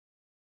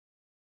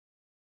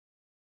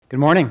Good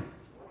morning.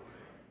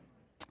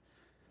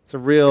 It's a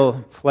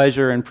real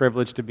pleasure and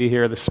privilege to be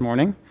here this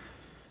morning.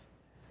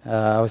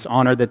 I was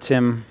honored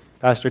that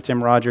Pastor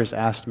Tim Rogers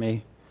asked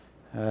me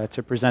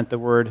to present the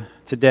word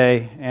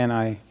today, and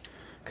I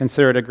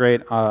consider it a great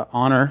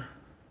honor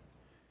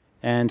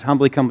and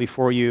humbly come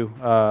before you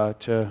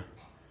to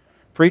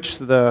preach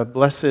the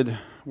blessed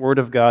word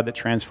of God that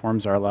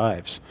transforms our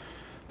lives.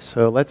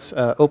 So let's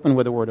open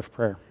with a word of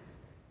prayer.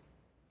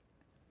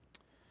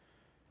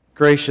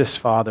 Gracious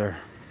Father,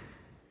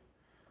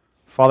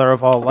 Father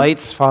of all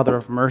lights, Father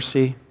of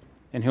mercy,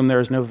 in whom there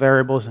is no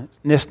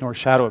variableness nor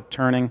shadow of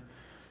turning,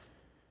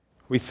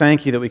 we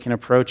thank you that we can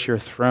approach your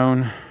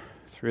throne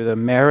through the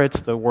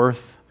merits, the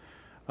worth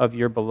of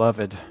your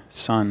beloved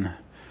Son,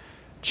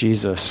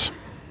 Jesus.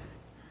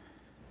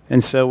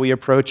 And so we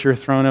approach your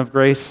throne of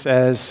grace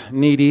as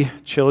needy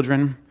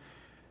children,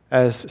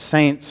 as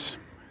saints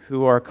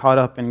who are caught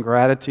up in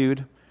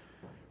gratitude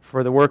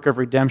for the work of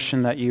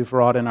redemption that you've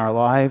wrought in our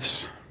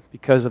lives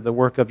because of the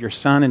work of your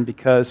Son and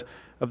because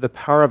of the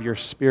power of your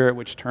Spirit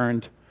which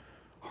turned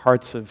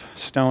hearts of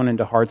stone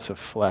into hearts of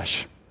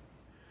flesh.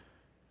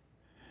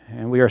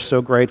 And we are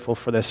so grateful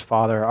for this,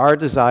 Father. Our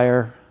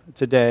desire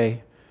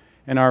today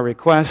and our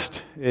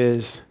request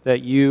is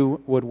that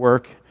you would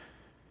work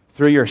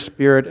through your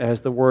Spirit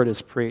as the word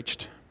is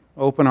preached.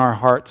 Open our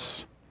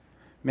hearts.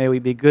 May we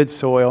be good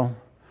soil,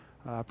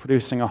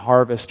 producing a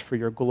harvest for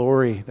your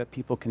glory, that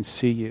people can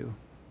see you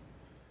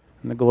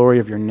and the glory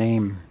of your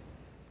name.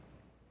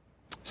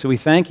 So we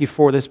thank you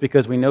for this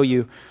because we know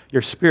your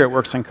Spirit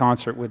works in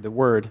concert with the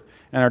Word,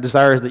 and our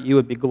desire is that you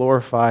would be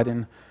glorified.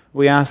 And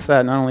we ask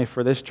that not only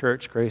for this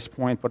church, Grace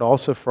Point, but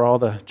also for all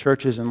the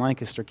churches in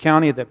Lancaster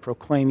County that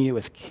proclaim you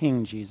as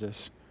King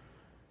Jesus.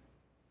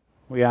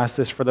 We ask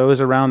this for those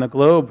around the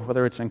globe,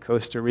 whether it's in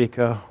Costa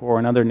Rica or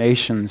in other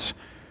nations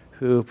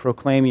who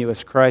proclaim you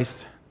as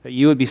Christ, that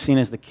you would be seen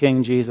as the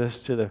King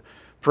Jesus to the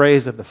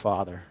praise of the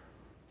Father.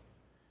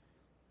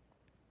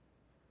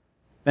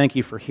 Thank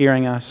you for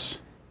hearing us.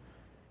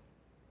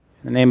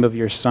 In the name of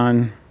your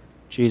Son,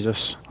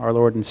 Jesus, our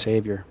Lord and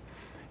Savior.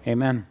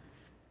 Amen.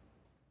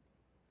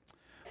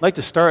 I'd like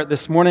to start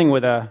this morning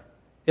with an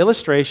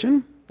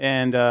illustration,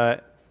 and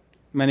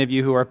many of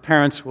you who are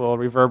parents will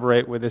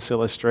reverberate with this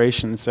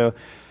illustration. So,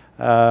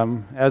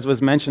 as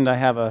was mentioned, I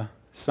have a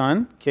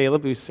son,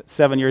 Caleb, who's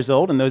 7 years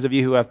old, and those of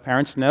you who have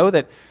parents know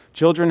that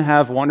children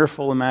have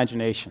wonderful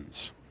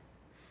imaginations.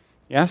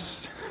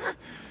 Yes?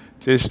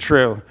 It is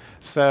true.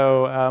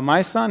 So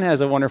my son has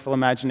a wonderful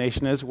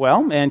imagination as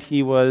well, and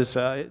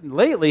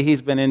lately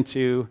he's been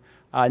into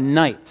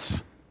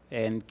knights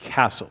and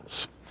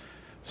castles.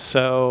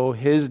 So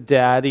his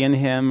daddy and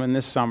him in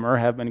the summer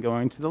have been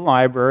going to the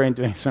library and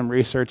doing some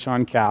research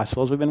on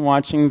castles. We've been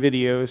watching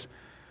videos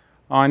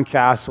on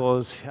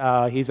castles.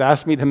 He's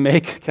asked me to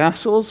make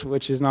castles,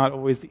 which is not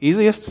always the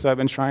easiest, so I've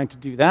been trying to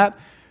do that.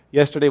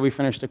 Yesterday we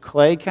finished a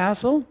clay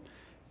castle,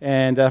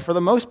 and for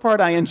the most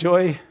part I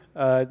enjoy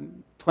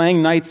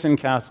playing knights and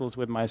castles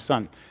with my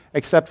son,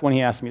 except when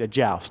he asked me to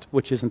joust,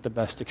 which isn't the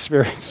best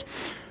experience.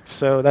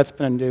 So that's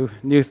been a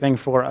new thing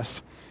for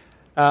us.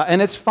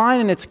 And it's fine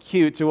and it's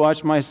cute to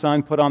watch my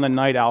son put on the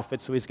knight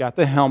outfit. So he's got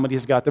the helmet,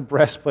 he's got the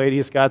breastplate,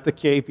 he's got the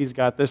cape, he's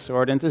got the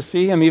sword, and to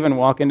see him even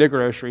walk into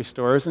grocery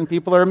stores, and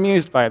people are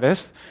amused by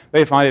this.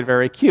 They find it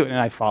very cute, and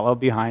I follow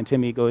behind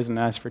him. He goes and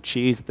asks for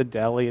cheese at the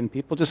deli, and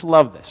people just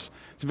love this.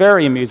 It's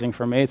very amusing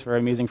for me. It's very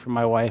amusing for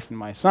my wife and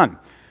my son.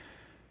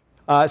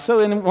 So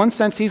in one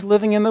sense, he's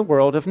living in the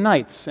world of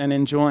knights and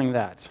enjoying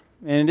that.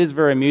 And it is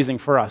very amusing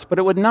for us. But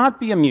it would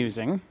not be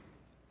amusing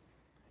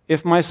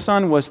if my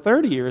son was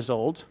 30 years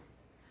old,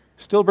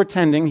 still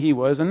pretending he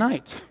was a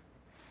knight.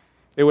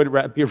 It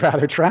would be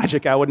rather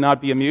tragic. I would not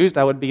be amused.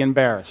 I would be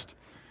embarrassed.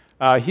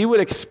 He would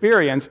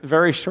experience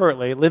very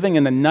shortly, living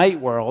in the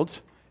knight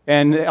world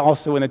and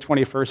also in the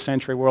 21st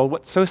century world,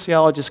 what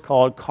sociologists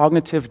call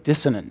cognitive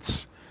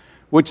dissonance,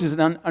 which is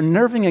an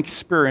unnerving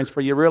experience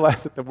where you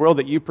realize that the world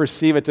that you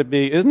perceive it to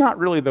be is not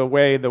really the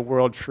way the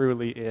world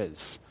truly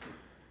is.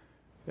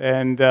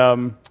 And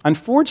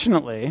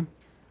unfortunately,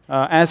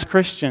 as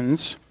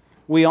Christians,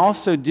 we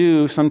also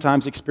do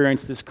sometimes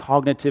experience this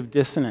cognitive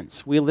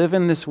dissonance. We live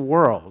in this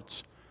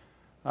world,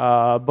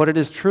 but it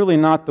is truly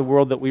not the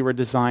world that we were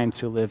designed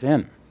to live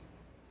in.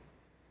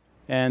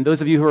 And those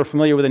of you who are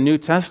familiar with the New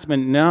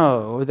Testament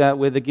know that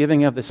with the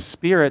giving of the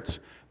Spirit,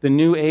 the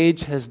new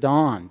age has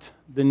dawned.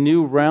 The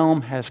new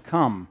realm has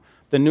come.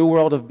 The new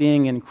world of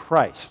being in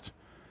Christ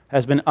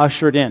has been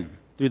ushered in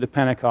through the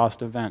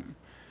Pentecost event.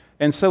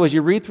 And so as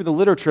you read through the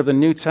literature of the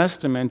New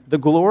Testament, the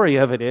glory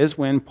of it is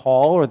when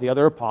Paul or the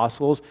other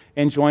apostles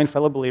enjoin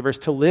fellow believers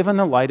to live in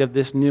the light of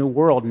this new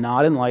world,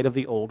 not in light of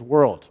the old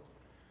world.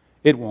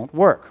 It won't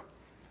work.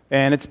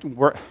 And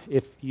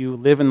if you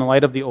live in the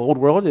light of the old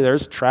world,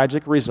 there's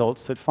tragic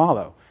results that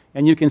follow.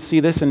 And you can see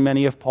this in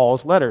many of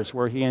Paul's letters,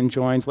 where he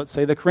enjoins, let's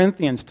say, the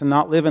Corinthians to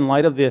not live in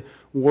light of the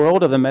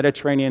world of the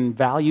Mediterranean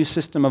value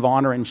system of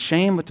honor and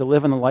shame, but to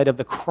live in the light of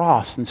the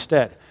cross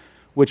instead,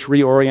 which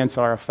reorients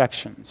our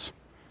affections.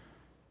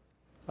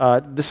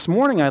 This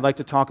morning, I'd like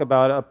to talk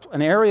about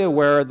an area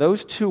where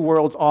those two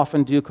worlds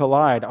often do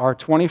collide, our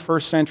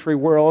 21st century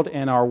world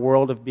and our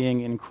world of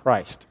being in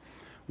Christ.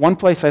 One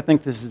place I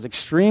think this is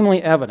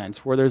extremely evident,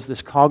 where there's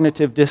this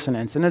cognitive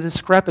dissonance and a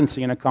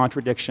discrepancy and a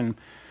contradiction,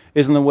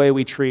 is in the way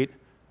we treat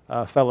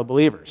fellow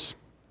believers.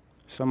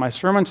 So my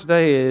sermon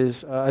today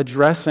is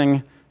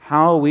addressing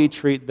how we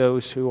treat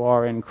those who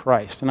are in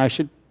Christ. And I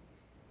should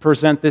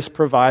present this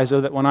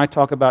proviso that when I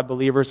talk about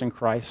believers in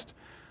Christ,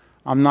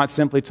 I'm not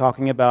simply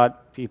talking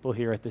about people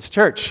here at this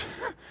church.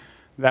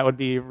 That would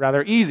be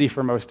rather easy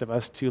for most of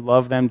us to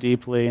love them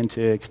deeply and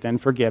to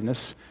extend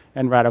forgiveness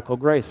and radical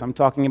grace. I'm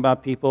talking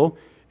about people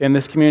in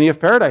this community of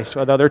Paradise, or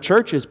other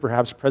churches,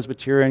 perhaps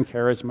Presbyterian,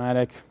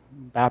 Charismatic,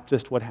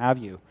 Baptist, what have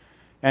you,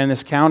 and in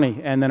this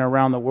county, and then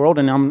around the world.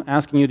 And I'm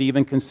asking you to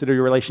even consider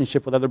your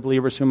relationship with other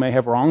believers who may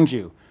have wronged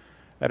you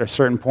at a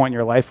certain point in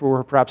your life,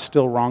 or perhaps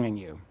still wronging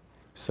you.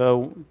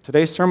 So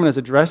today's sermon is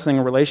addressing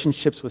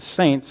relationships with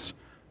saints,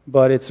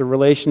 but it's a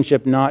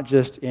relationship not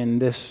just in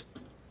this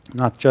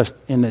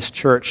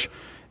church.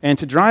 And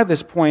to drive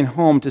this point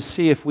home, to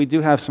see if we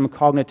do have some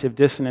cognitive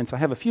dissonance, I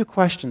have a few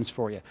questions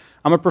for you.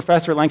 I'm a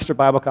professor at Lancaster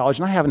Bible College,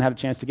 and I haven't had a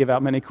chance to give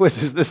out many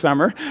quizzes this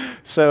summer.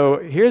 So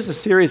here's a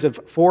series of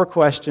 4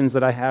 questions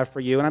that I have for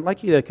you, and I'd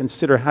like you to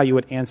consider how you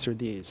would answer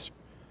these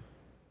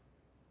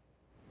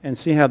and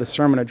see how the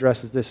sermon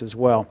addresses this as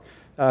well.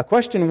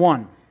 Question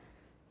 1.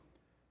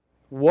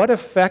 What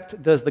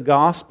effect does the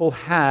gospel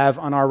have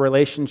on our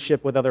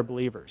relationship with other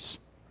believers,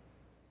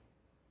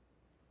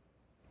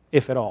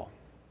 if at all?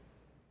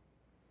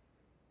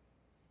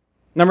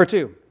 Number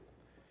 2,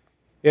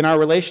 in our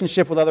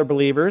relationship with other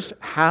believers,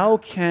 how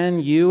can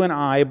you and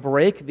I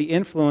break the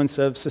influence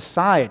of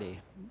society,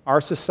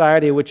 our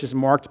society which is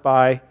marked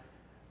by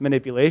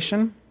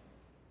manipulation,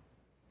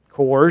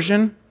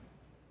 coercion,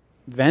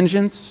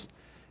 vengeance,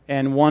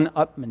 and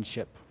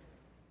one-upmanship?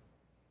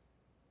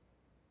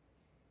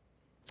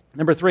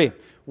 Number 3,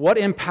 what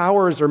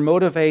empowers or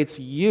motivates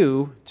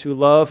you to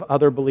love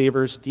other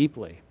believers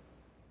deeply?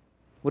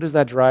 What is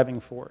that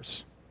driving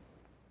force?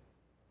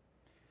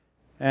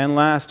 And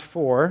last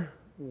 4,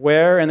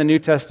 where in the New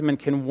Testament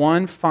can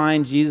one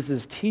find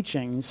Jesus'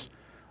 teachings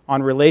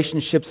on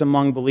relationships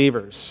among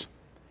believers?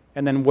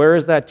 And then where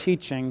is that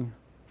teaching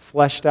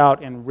fleshed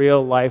out in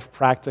real-life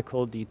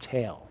practical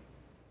detail?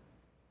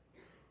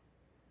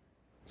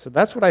 So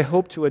that's what I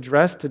hope to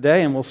address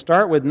today, and we'll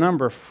start with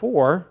number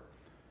 4.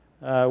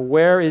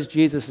 Where is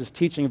Jesus'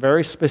 teaching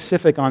very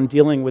specific on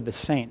dealing with the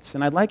saints?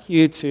 And I'd like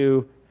you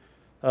to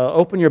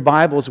open your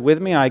Bibles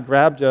with me. I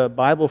grabbed a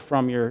Bible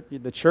from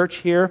the church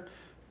here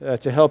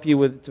to help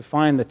you to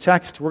find the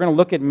text. We're going to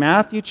look at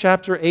Matthew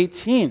chapter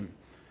 18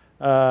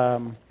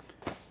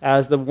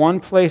 as the one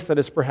place that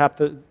is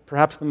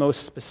perhaps the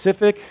most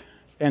specific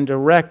and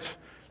direct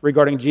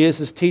regarding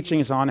Jesus'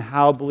 teachings on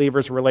how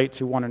believers relate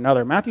to one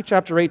another. Matthew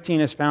chapter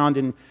 18 is found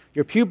in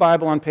your Pew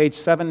Bible on page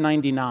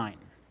 799.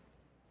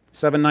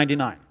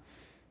 799.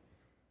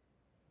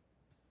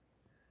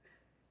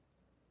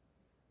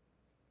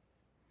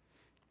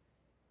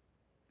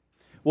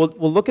 We'll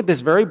look at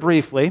this very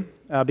briefly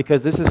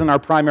because this isn't our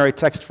primary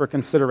text for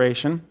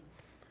consideration.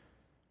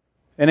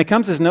 And it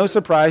comes as no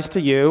surprise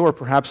to you, or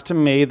perhaps to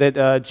me,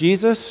 that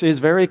Jesus is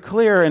very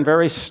clear and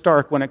very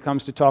stark when it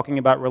comes to talking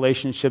about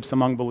relationships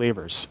among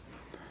believers.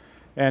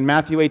 And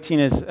Matthew 18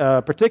 is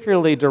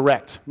particularly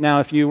direct. Now,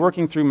 if you're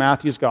working through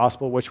Matthew's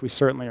gospel, which we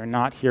certainly are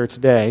not here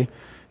today,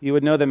 you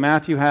would know that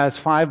Matthew has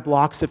 5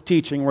 blocks of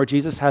teaching where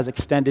Jesus has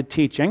extended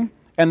teaching,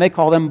 and they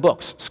call them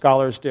books,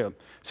 scholars do.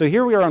 So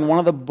here we are on one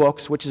of the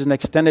books, which is an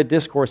extended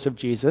discourse of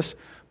Jesus,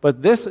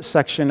 but this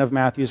section of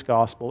Matthew's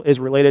gospel is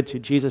related to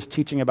Jesus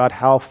teaching about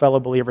how fellow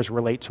believers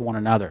relate to one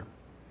another.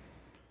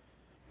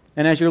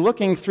 And as you're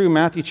looking through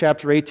Matthew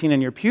chapter 18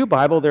 in your Pew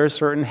Bible, there are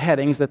certain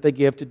headings that they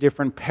give to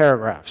different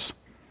paragraphs.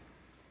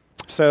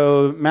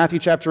 So Matthew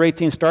chapter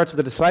 18 starts with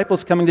the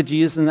disciples coming to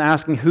Jesus and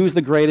asking, who's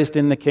the greatest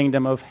in the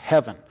kingdom of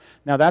heaven?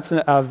 Now that's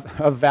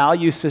a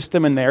value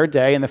system in their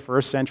day, in the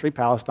first century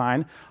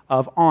Palestine,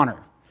 of honor.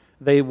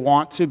 They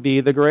want to be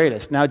the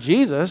greatest. Now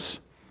Jesus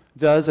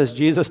does as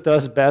Jesus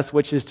does best,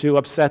 which is to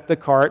upset the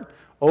cart,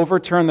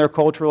 overturn their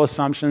cultural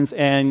assumptions,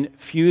 and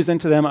fuse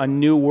into them a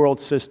new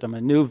world system,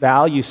 a new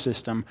value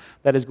system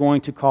that is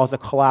going to cause a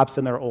collapse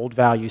in their old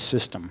value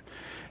system.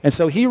 And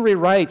so he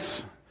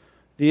rewrites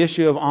the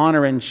issue of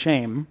honor and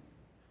shame.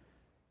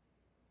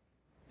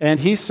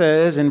 And he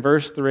says in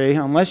verse 3,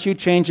 unless you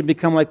change and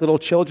become like little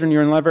children,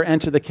 you'll never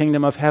enter the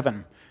kingdom of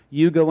heaven.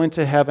 You go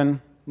into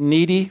heaven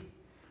needy,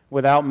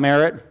 without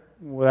merit,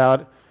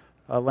 without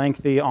a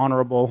lengthy,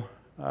 honorable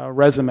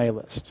resume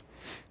list.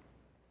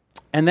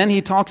 And then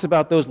he talks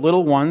about those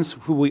little ones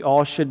who we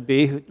all should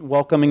be,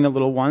 welcoming the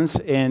little ones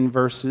in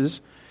verses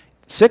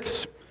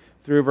 6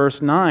 through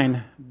verse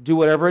 9. Do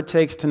whatever it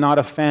takes to not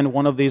offend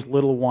one of these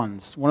little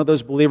ones, one of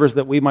those believers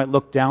that we might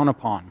look down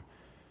upon.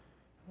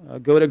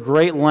 Go to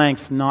great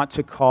lengths not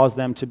to cause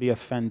them to be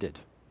offended.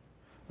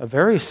 A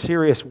very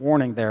serious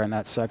warning there in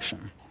that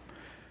section.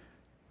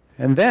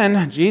 And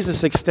then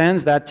Jesus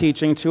extends that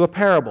teaching to a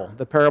parable,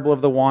 the parable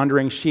of the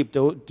wandering sheep.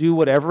 Do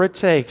whatever it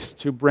takes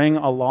to bring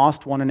a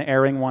lost one and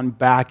erring one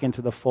back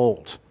into the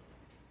fold.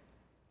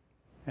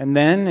 And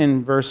then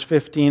in verse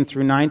 15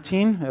 through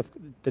 19,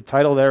 the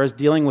title there is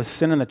Dealing with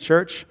Sin in the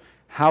Church,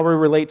 how we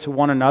relate to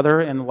one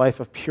another in the life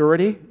of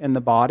purity in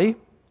the body.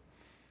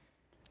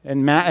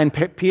 And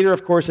Peter,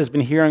 of course, has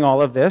been hearing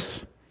all of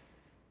this.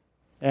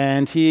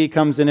 And he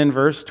comes in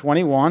verse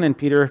 21, and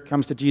Peter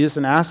comes to Jesus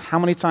and asks, how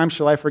many times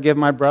shall I forgive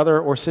my brother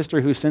or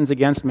sister who sins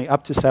against me?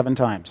 Up to 7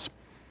 times.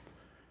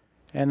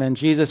 And then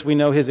Jesus, we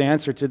know his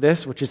answer to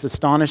this, which is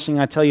astonishing.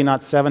 I tell you,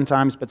 not 7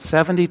 times, but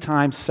 70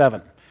 times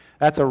 7.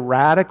 That's a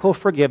radical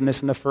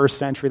forgiveness in the first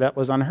century that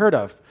was unheard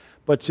of.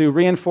 But to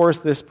reinforce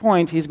this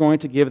point, he's going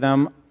to give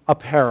them a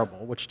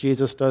parable, which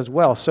Jesus does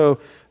well. So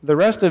the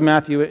rest of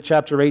Matthew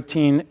chapter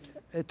 18,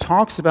 it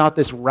talks about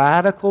this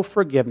radical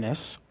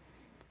forgiveness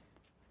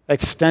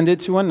extended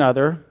to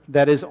another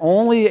that is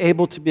only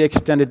able to be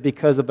extended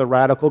because of the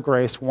radical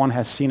grace one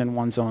has seen in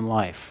one's own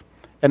life,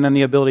 and then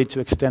the ability to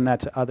extend that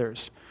to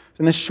others.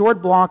 So in this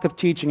short block of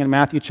teaching in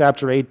Matthew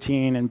chapter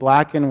 18, in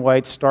black and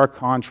white stark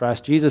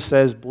contrast, Jesus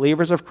says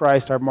believers of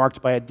Christ are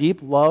marked by a deep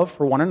love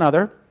for one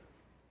another,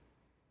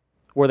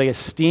 where they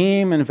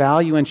esteem and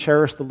value and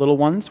cherish the little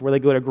ones, where they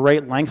go to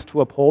great lengths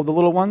to uphold the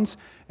little ones,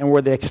 and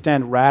where they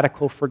extend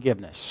radical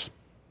forgiveness.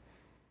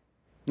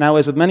 Now,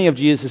 as with many of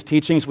Jesus'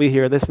 teachings, we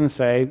hear this and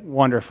say,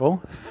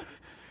 wonderful,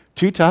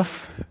 too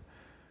tough,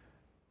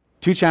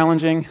 too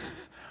challenging,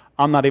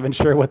 I'm not even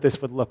sure what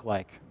this would look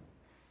like.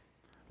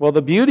 Well,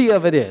 the beauty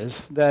of it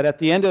is that at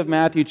the end of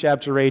Matthew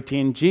chapter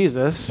 18,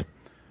 Jesus,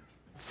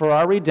 for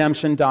our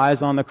redemption,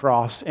 dies on the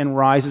cross and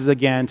rises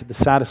again to the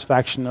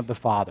satisfaction of the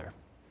Father.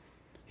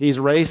 He's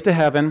raised to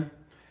heaven,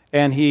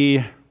 and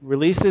he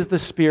releases the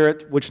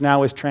Spirit, which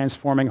now is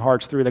transforming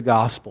hearts through the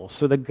gospel.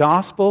 So the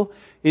gospel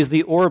is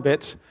the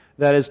orbit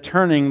that is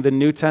turning the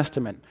New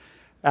Testament.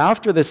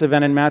 After this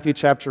event in Matthew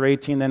chapter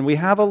 18, then we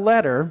have a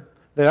letter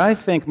that I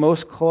think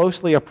most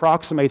closely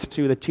approximates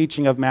to the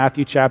teaching of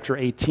Matthew chapter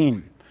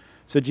 18.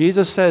 So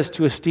Jesus says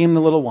to esteem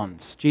the little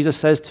ones. Jesus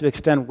says to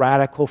extend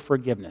radical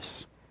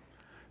forgiveness.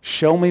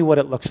 Show me what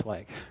it looks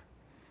like.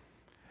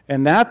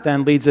 And that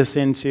then leads us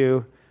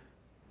into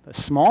a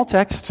small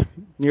text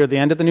near the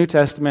end of the New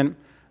Testament,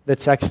 the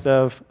text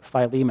of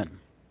Philemon.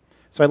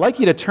 So I'd like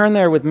you to turn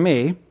there with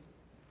me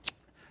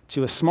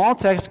to a small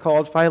text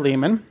called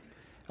Philemon.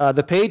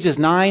 The page is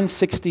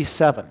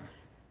 967.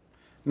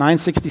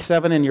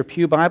 967 in your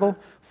pew Bible.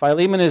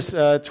 Philemon is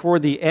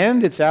toward the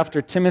end. It's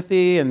after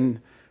Timothy and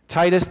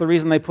Titus. The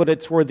reason they put it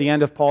toward the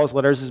end of Paul's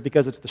letters is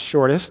because it's the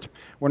shortest.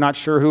 We're not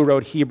sure who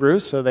wrote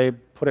Hebrews, so they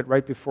put it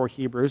right before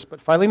Hebrews. But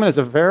Philemon is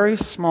a very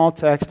small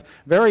text,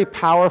 very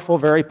powerful,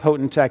 very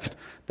potent text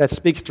that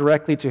speaks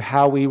directly to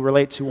how we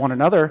relate to one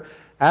another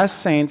as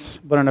saints,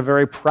 but in a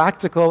very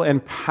practical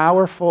and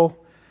powerful,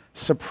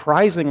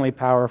 surprisingly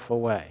powerful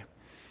way.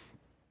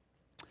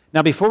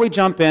 Now, before we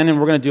jump in, and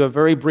we're going to do a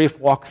very brief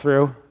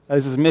walkthrough,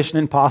 this is Mission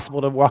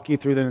Impossible to walk you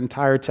through the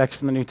entire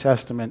text in the New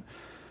Testament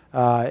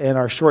in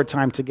our short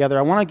time together.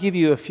 I want to give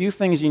you a few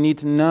things you need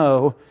to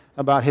know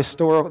about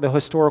the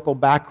historical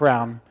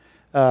background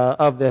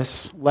of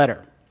this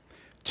letter.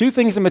 2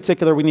 things in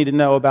particular we need to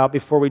know about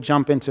before we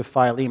jump into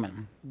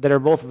Philemon that are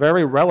both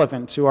very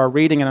relevant to our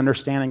reading and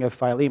understanding of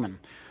Philemon.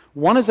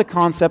 One is a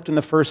concept in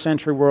the first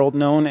century world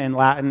known in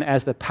Latin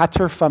as the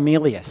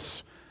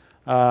paterfamilias.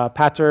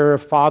 Pater,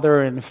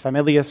 father, and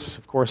familias,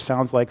 of course,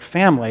 sounds like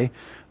family.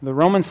 The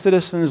Roman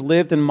citizens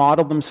lived and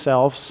modeled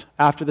themselves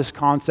after this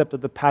concept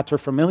of the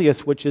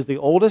paterfamilias, which is the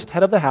oldest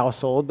head of the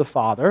household, the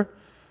father,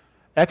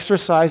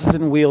 exercises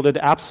and wielded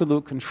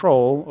absolute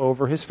control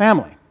over his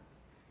family.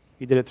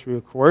 He did it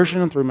through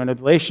coercion, through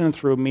manipulation,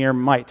 through mere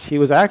might. He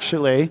was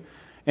actually,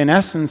 in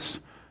essence,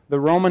 the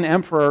Roman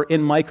emperor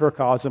in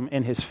microcosm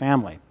in his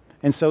family.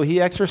 And so he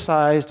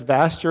exercised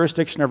vast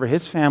jurisdiction over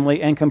his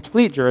family and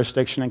complete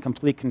jurisdiction and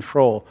complete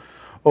control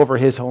over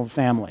his whole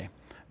family.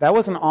 That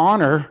was an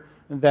honor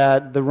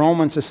that the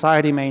Roman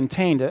society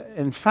maintained.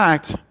 In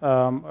fact,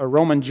 a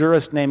Roman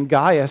jurist named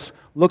Gaius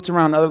looked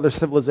around other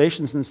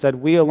civilizations and said,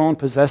 we alone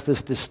possess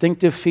this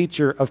distinctive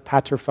feature of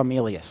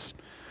paterfamilias,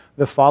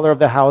 the father of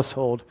the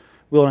household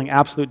wielding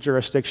absolute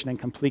jurisdiction and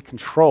complete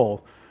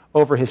control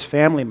over his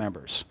family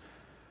members.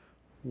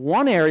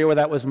 One area where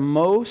that was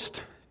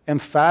most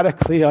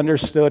emphatically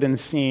understood and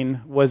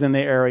seen was in the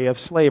area of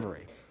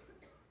slavery,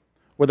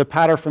 where the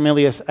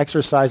paterfamilias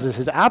exercises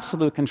his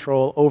absolute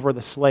control over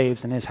the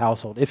slaves in his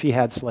household, if he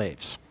had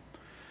slaves.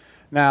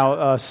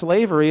 Now,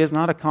 slavery is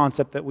not a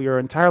concept that we are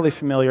entirely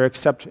familiar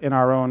except in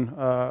our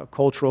own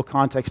cultural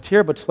context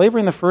here, but slavery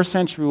in the first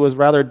century was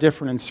rather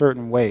different in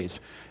certain ways.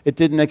 It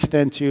didn't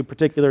extend to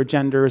particular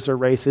genders or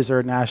races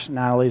or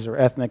nationalities or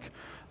ethnic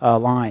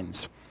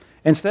lines.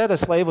 Instead, a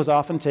slave was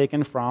often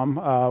taken from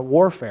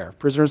warfare,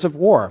 prisoners of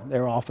war. They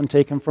were often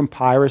taken from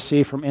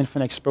piracy, from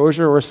infant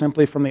exposure, or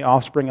simply from the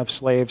offspring of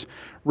slaves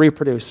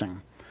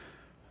reproducing.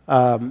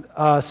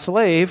 A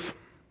slave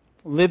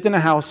lived in a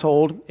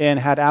household and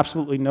had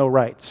absolutely no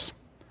rights.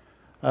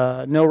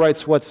 no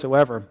rights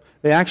whatsoever.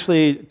 They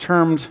actually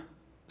termed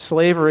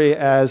slavery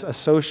as a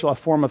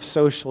form of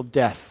social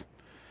death.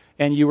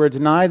 And you were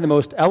denied the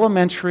most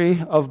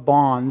elementary of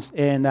bonds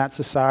in that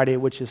society,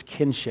 which is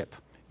kinship.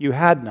 You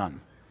had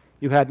none.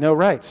 You had no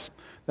rights.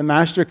 The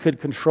master could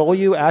control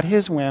you at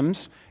his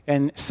whims,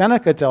 and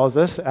Seneca tells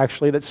us,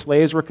 actually, that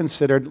slaves were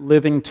considered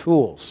living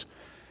tools.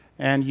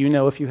 And you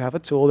know, if you have a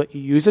tool, that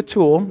you use a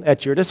tool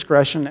at your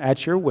discretion,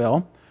 at your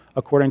will,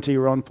 according to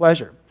your own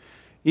pleasure.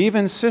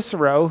 Even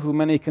Cicero, who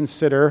many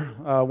consider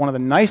one of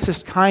the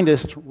nicest,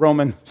 kindest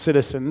Roman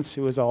citizens,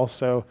 who was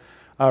also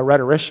a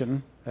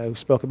rhetorician, who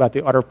spoke about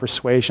the art of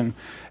persuasion,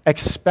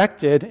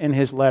 expected in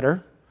his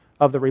letter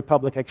of the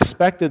Republic,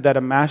 expected that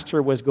a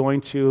master was going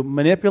to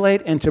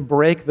manipulate and to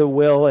break the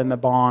will and the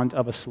bond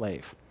of a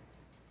slave.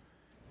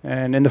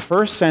 And in the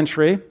first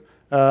century,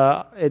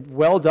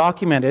 well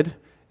documented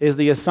is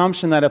the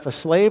assumption that if a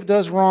slave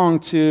does wrong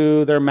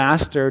to their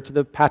master, to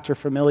the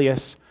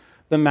paterfamilias,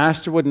 the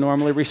master would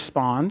normally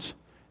respond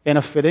in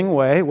a fitting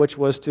way, which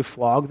was to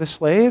flog the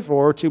slave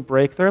or to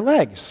break their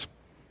legs.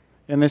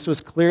 And this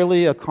was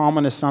clearly a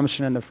common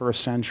assumption in the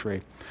first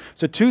century.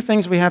 So two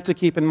things we have to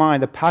keep in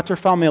mind. The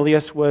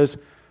paterfamilias was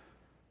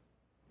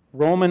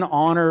Roman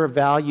honor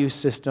value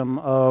system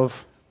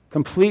of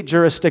complete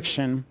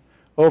jurisdiction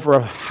over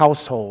a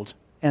household,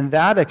 and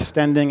that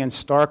extending in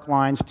stark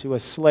lines to a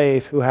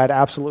slave who had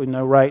absolutely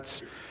no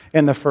rights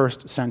in the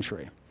first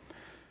century.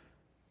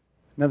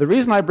 Now, the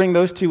reason I bring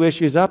those two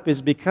issues up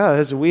is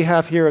because we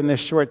have here in this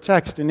short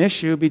text an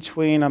issue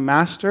between a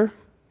master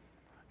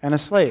and a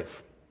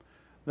slave.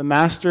 The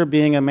master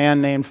being a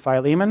man named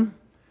Philemon,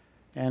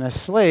 and a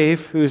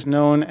slave who's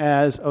known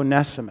as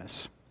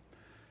Onesimus.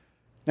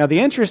 Now, the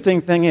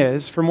interesting thing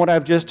is, from what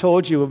I've just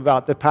told you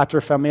about the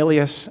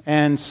paterfamilias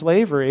and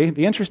slavery,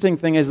 the interesting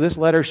thing is this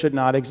letter should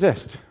not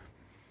exist,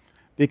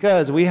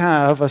 because we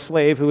have a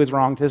slave who has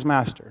wronged his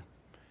master.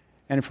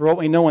 And for what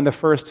we know in the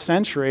first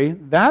century,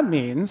 that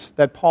means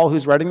that Paul,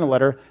 who's writing the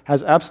letter,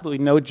 has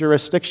absolutely no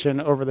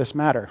jurisdiction over this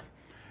matter.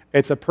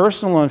 It's a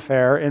personal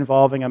affair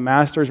involving a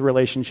master's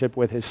relationship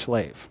with his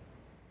slave.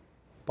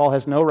 Paul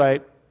has no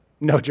right,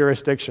 no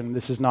jurisdiction.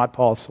 This is not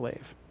Paul's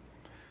slave.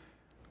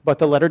 But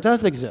the letter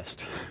does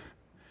exist.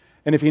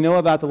 And if you know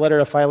about the letter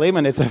of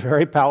Philemon, it's a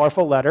very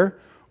powerful letter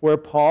where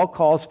Paul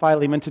calls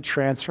Philemon to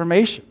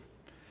transformation.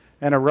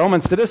 And a Roman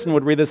citizen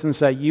would read this and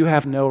say, "You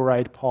have no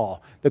right,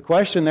 Paul." The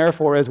question,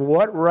 therefore, is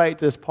what right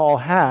does Paul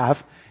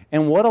have,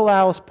 and what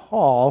allows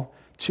Paul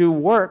to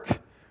work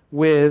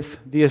with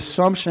the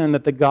assumption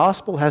that the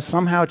gospel has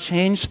somehow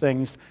changed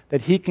things,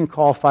 that he can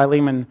call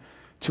Philemon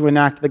to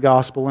enact the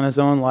gospel in his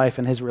own life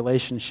and his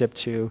relationship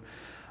to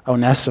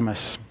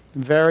Onesimus.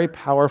 Very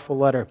powerful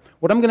letter.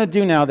 What I'm going to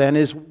do now then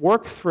is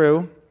work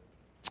through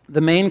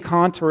the main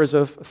contours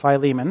of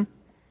Philemon.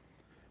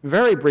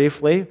 Very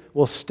briefly,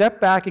 we'll step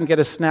back and get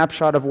a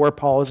snapshot of where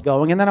Paul is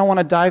going, and then I want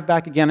to dive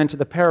back again into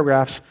the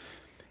paragraphs,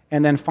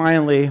 and then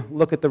finally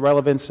look at the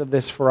relevance of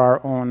this for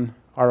our own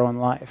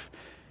life.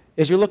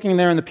 As you're looking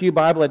there in the Pew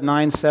Bible at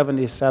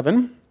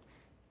 977,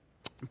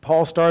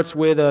 Paul starts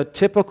with a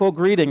typical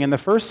greeting. In the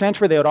first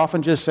century, they would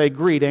often just say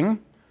greeting,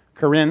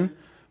 charin,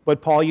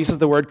 but Paul uses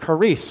the word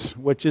charis,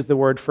 which is the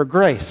word for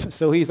grace.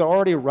 So he's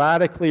already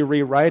radically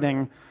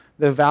rewriting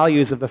the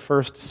values of the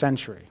first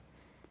century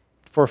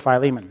for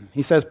Philemon.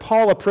 He says,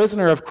 "Paul, a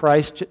prisoner of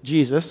Christ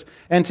Jesus,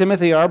 and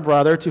Timothy, our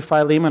brother, to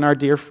Philemon, our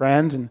dear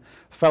friend and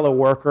fellow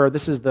worker."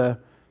 This is the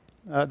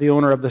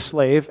owner of the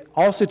slave.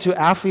 "Also to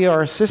Apphia,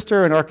 our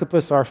sister, and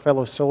Archippus, our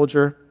fellow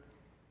soldier,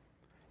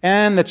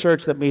 and the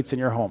church that meets in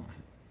your home."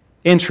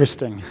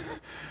 Interesting.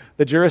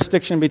 The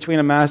jurisdiction between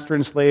a master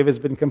and slave has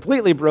been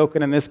completely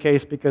broken in this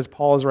case because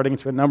Paul is writing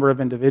to a number of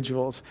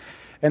individuals.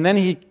 And then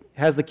he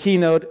has the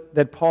keynote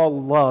that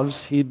Paul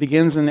loves. He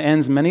begins and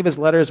ends many of his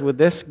letters with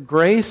this: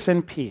 "Grace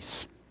and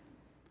peace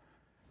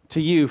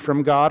to you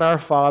from God our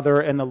Father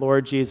and the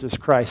Lord Jesus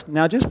Christ."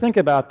 Now just think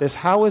about this.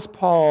 How is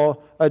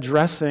Paul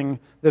addressing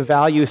the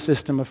value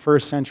system of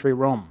first century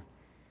Rome?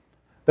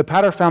 The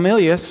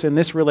paterfamilias in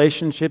this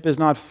relationship is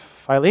not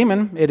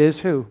Philemon, it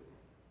is who?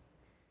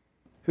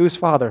 Who's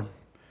father?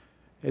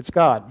 It's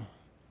God.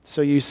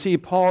 So you see,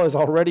 Paul is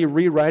already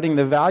rewriting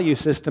the value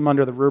system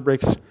under the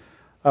rubrics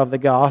of the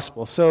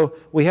gospel. So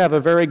we have a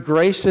very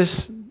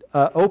gracious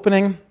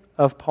opening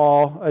of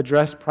Paul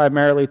addressed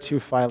primarily to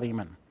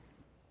Philemon.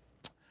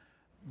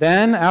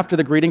 Then, after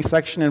the greeting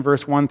section in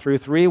verse 1 through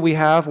 3, we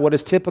have what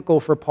is typical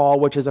for Paul,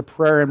 which is a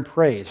prayer and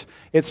praise.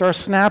 It's our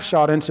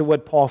snapshot into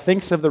what Paul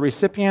thinks of the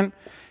recipient,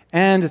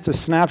 and it's a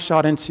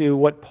snapshot into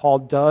what Paul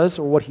does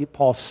or what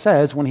Paul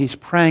says when he's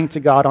praying to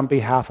God on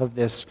behalf of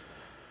this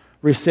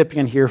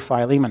recipient here,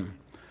 Philemon.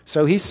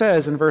 So he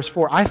says in verse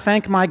 4, "I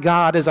thank my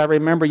God as I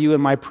remember you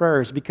in my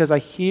prayers, because I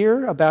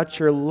hear about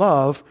your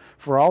love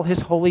for all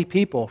his holy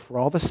people, for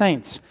all the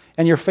saints,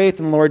 and your faith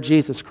in Lord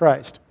Jesus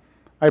Christ.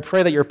 I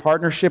pray that your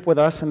partnership with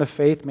us in the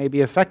faith may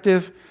be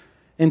effective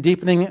in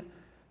deepening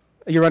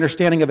your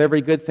understanding of every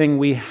good thing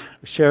we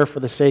share for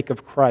the sake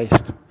of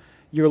Christ.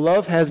 Your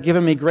love has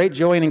given me great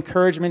joy and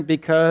encouragement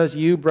because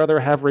you,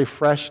 brother, have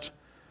refreshed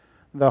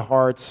the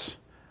hearts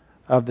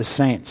of the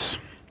saints.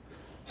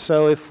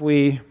 So if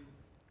we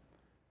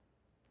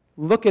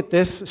look at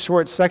this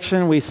short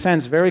section, we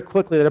sense very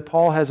quickly that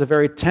Paul has a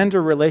very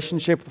tender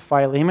relationship with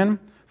Philemon.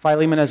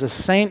 Philemon is a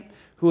saint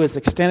who has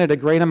extended a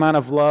great amount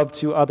of love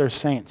to other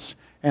saints.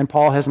 And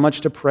Paul has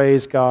much to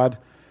praise God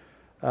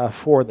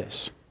for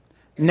this.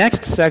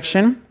 Next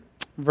section,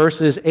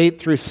 verses 8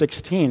 through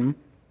 16,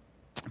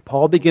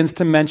 Paul begins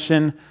to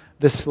mention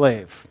the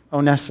slave,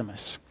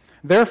 Onesimus.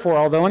 Therefore,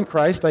 although in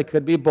Christ I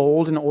could be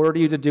bold and order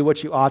you to do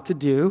what you ought to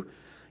do,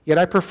 yet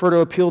I prefer to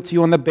appeal to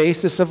you on the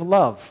basis of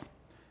love.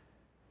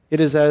 It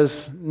is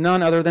as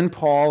none other than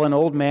Paul, an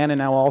old man and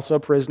now also a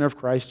prisoner of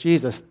Christ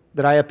Jesus,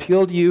 that I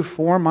appeal to you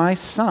for my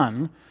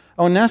son,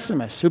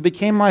 Onesimus, who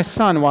became my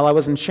son while I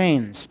was in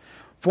chains.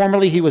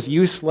 Formerly he was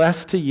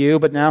useless to you,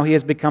 but now he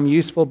has become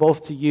useful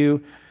both to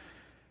you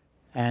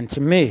and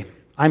to me.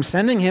 I'm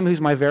sending him,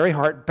 who's my very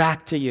heart,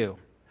 back to you.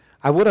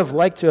 I would have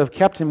liked to have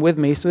kept him with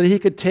me so that he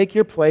could take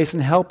your place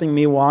in helping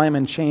me while I'm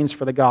in chains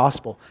for the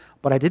gospel.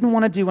 But I didn't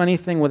want to do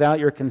anything without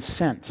your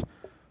consent,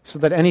 so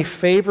that any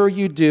favor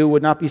you do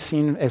would not be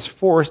seen as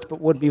forced,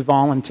 but would be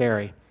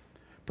voluntary.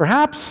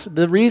 Perhaps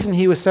the reason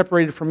he was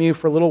separated from you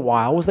for a little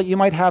while was that you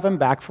might have him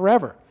back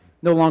forever,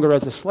 no longer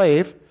as a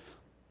slave,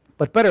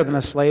 but better than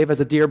a slave, as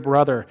a dear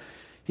brother.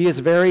 He is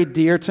very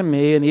dear to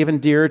me and even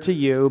dearer to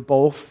you,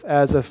 both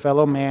as a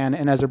fellow man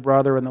and as a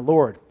brother in the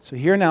Lord. So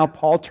here now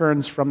Paul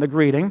turns from the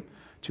greeting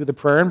to the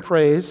prayer and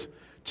praise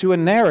to a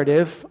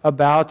narrative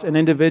about an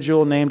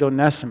individual named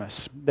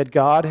Onesimus, that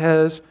God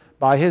has,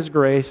 by his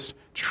grace,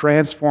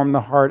 transformed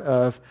the heart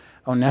of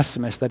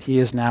Onesimus, that he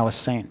is now a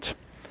saint.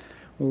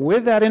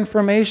 With that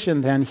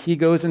information, then, he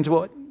goes into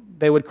what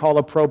they would call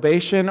a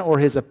probation or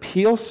his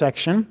appeal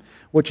section,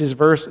 which is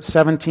verse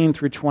 17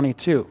 through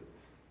 22,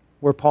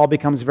 where Paul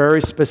becomes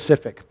very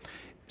specific.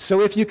 So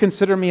if you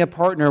consider me a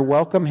partner,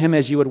 welcome him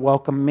as you would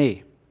welcome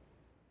me.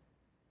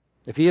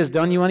 If he has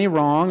done you any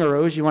wrong or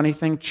owes you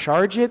anything,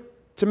 charge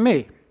it to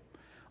me.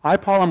 I,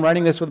 Paul, am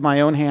writing this with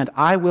my own hand.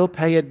 I will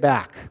pay it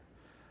back.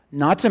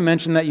 Not to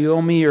mention that you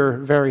owe me your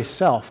very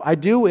self. I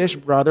do wish,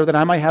 brother, that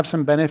I might have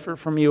some benefit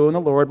from you in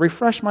the Lord.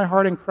 Refresh my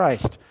heart in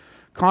Christ.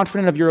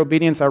 Confident of your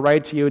obedience, I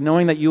write to you,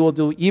 knowing that you will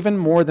do even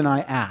more than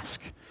I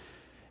ask.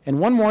 And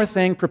one more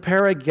thing,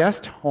 prepare a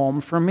guest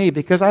home for me,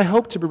 because I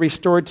hope to be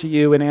restored to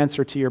you in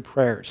answer to your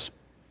prayers.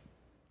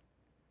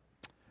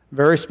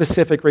 Very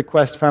specific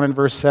request found in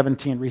verse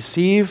 17.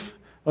 Receive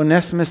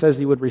Onesimus as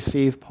you would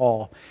receive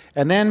Paul.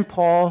 And then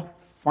Paul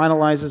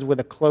finalizes with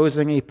a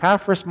closing.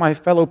 Epaphras, my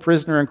fellow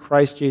prisoner in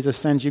Christ Jesus,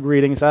 sends you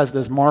greetings, as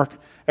does Mark,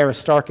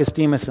 Aristarchus,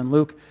 Demas, and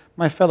Luke,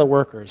 my fellow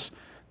workers.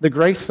 The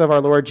grace of our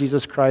Lord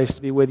Jesus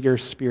Christ be with your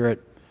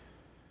spirit.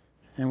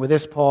 And with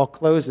this, Paul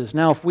closes.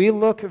 Now, if we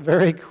look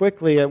very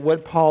quickly at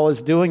what Paul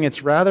is doing,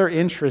 it's rather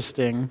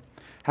interesting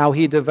how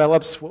he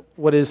develops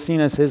what is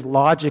seen as his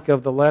logic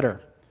of the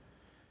letter.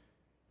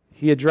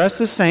 He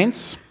addresses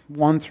saints,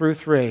 1 through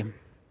 3.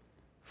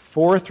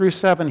 4 through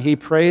 7, he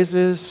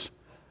praises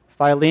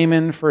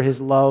Philemon for his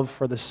love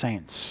for the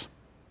saints.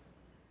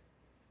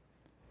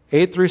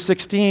 8 through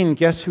 16,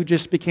 guess who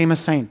just became a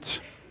saint?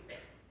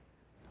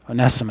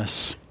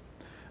 Onesimus.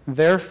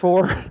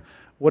 Therefore,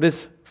 what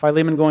is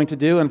Philemon going to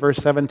do in verse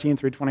 17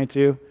 through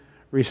 22?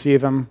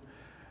 Receive him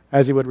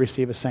as he would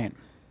receive a saint.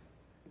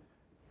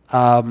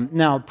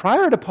 Now,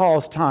 prior to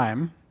Paul's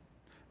time,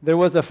 there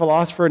was a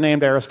philosopher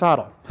named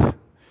Aristotle.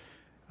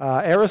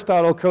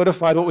 Aristotle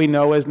codified what we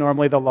know as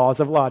normally the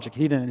laws of logic.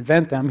 He didn't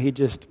invent them. He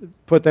just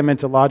put them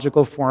into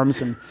logical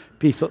forms, and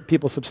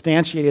people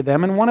substantiated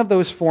them. And one of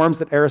those forms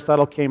that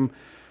Aristotle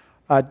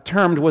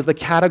termed was the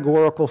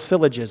categorical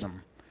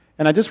syllogism.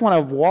 And I just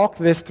want to walk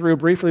this through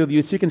briefly with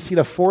you so you can see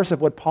the force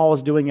of what Paul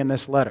is doing in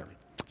this letter.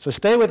 So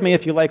stay with me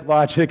if you like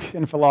logic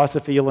and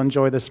philosophy. You'll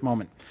enjoy this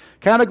moment.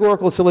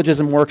 Categorical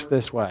syllogism works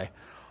this way.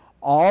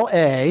 All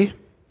A,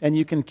 and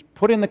you can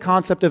put in the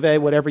concept of A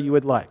whatever you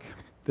would like.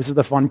 This is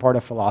the fun part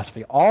of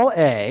philosophy. All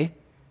A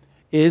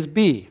is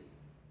B.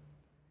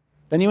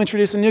 Then you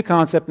introduce a new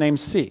concept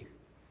named C.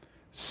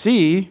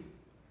 C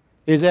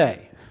is A.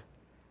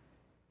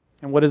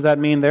 And what does that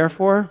mean,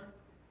 therefore?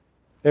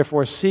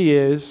 Therefore, C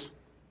is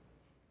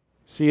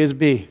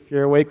B. If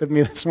you're awake with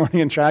me this morning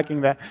and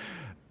tracking that,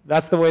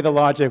 that's the way the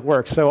logic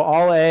works. So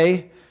all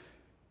A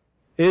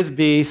is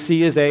B,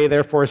 C is A,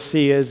 therefore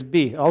C is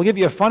B. I'll give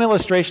you a fun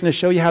illustration to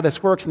show you how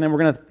this works, and then we're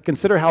going to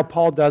consider how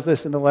Paul does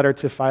this in the letter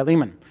to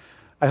Philemon.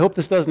 I hope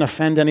this doesn't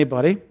offend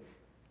anybody.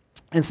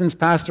 And since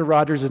Pastor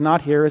Rogers is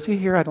not here, is he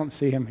here? I don't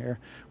see him here.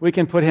 We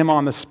can put him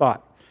on the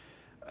spot.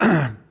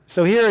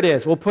 So here it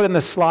is. We'll put in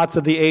the slots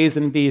of the A's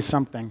and B's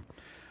something.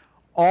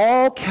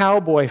 All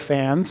Cowboy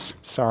fans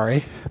is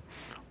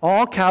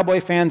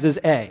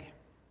A.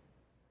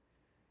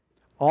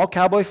 All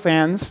Cowboy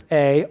fans,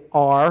 A,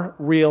 are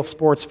real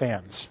sports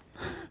fans.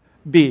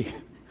 B.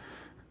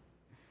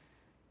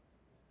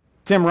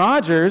 Tim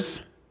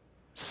Rogers,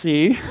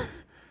 C,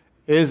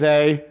 is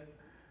a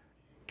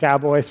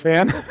Cowboys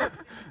fan,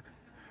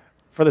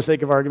 for the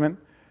sake of argument.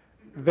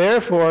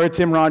 Therefore,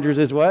 Tim Rogers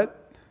is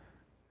what?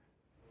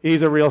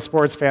 He's a real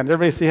sports fan.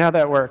 Everybody see how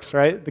that works,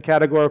 right? The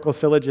categorical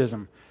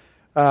syllogism.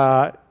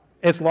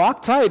 It's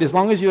Loctite as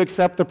long as you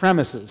accept the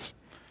premises.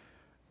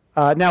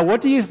 Now,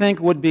 what do you think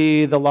would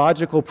be the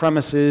logical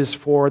premises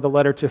for the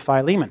letter to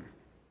Philemon?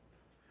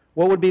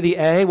 What would be the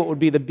A, what would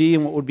be the B,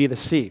 and what would be the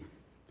C?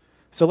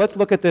 So let's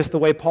look at this the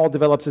way Paul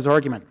develops his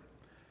argument.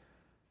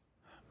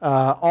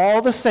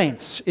 All the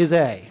saints is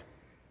A.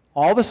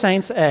 All the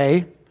saints,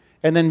 A.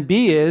 And then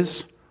B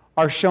is,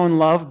 are shown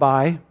love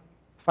by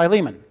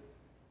Philemon.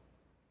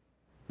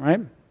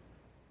 Right?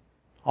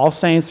 All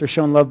saints are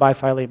shown love by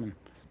Philemon.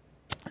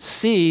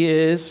 C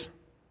is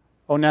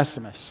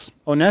Onesimus.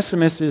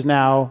 Onesimus is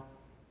now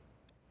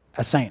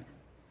a saint.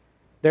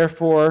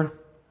 Therefore,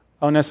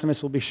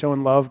 Onesimus will be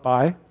shown love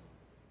by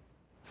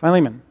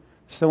Philemon.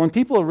 So when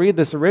people read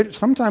this,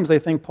 sometimes they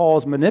think Paul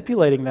is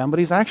manipulating them, but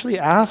he's actually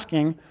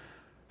asking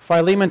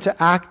Philemon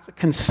to act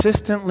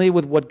consistently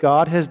with what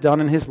God has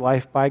done in his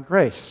life by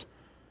grace.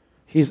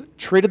 He's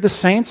treated the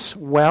saints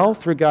well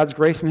through God's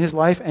grace in his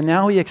life, and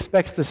now he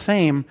expects the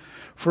same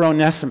for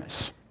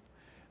Onesimus.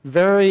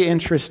 Very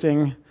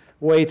interesting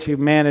way to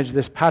manage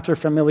this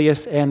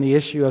paterfamilias and the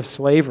issue of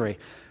slavery.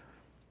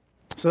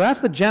 So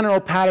that's the general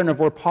pattern of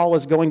where Paul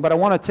is going, but I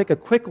want to take a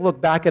quick look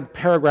back at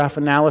paragraph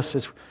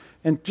analysis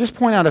and just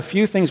point out a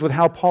few things with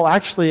how Paul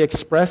actually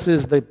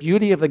expresses the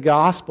beauty of the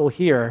gospel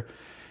here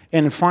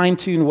in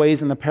fine-tuned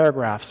ways in the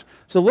paragraphs.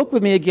 So look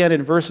with me again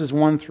in verses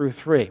 1 through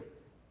 3.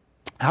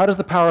 How does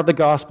the power of the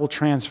gospel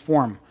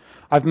transform?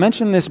 I've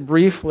mentioned this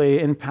briefly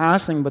in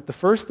passing, but the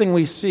first thing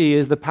we see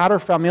is the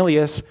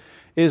paterfamilias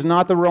is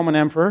not the Roman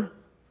emperor,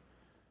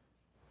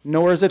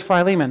 nor is it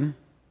Philemon.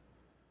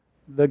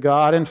 The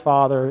God and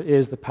Father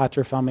is the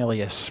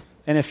paterfamilias.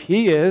 And if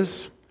he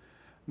is,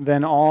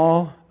 then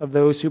all of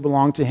those who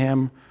belong to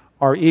him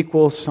are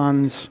equal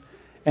sons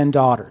and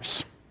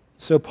daughters.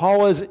 So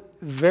Paul is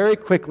very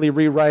quickly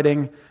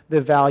rewriting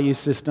the value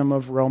system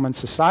of Roman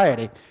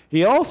society.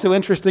 He also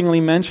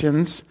interestingly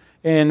mentions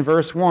in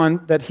verse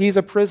 1 that he's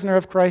a prisoner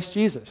of Christ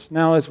Jesus.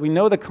 Now, as we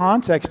know the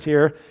context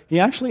here, he's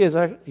actually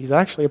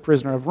a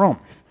prisoner of Rome.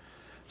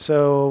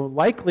 So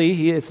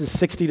likely, it's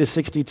 60 to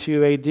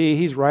 62 AD.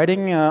 He's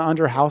writing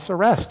under house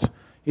arrest.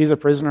 He's a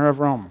prisoner of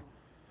Rome.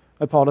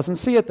 But Paul doesn't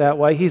see it that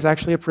way. He's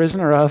actually a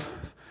prisoner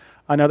of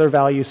another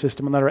value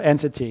system, another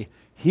entity.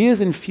 He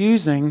is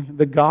infusing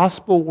the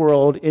gospel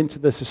world into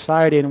the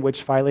society in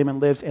which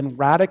Philemon lives and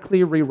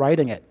radically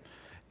rewriting it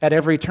at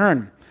every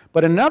turn.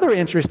 But another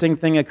interesting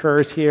thing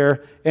occurs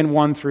here in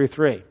 1 through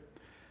 3.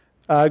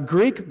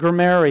 Greek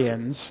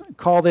grammarians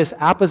call this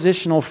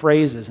appositional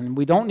phrases, and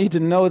we don't need to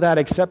know that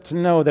except to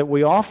know that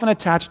we often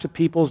attach to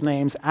people's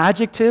names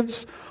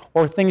adjectives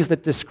or things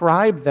that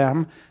describe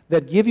them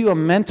that give you a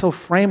mental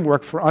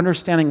framework for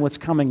understanding what's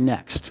coming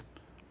next.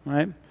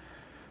 Right?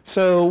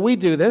 So we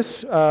do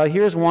this.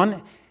 Here's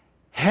one.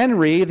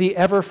 Henry, the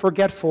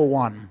ever-forgetful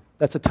one.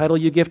 That's a title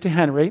you give to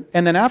Henry.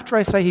 And then after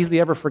I say he's the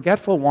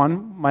ever-forgetful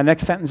one, my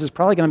next sentence is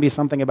probably going to be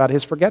something about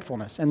his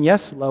forgetfulness. And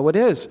yes, lo, it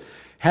is.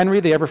 Henry,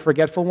 the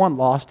ever-forgetful one,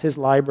 lost his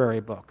library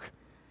book.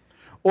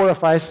 Or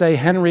if I say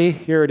Henry,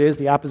 here it is,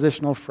 the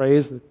oppositional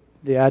phrase,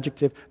 the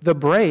adjective, the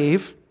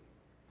brave,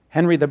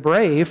 Henry the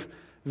brave,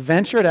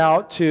 ventured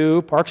out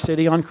to Park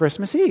City on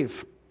Christmas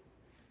Eve.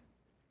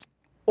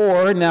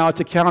 Or now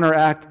to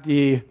counteract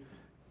the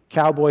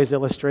Cowboys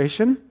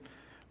illustration,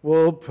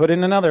 we'll put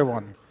in another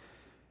one.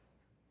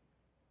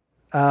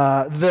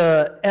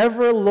 The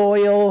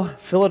ever-loyal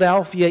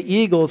Philadelphia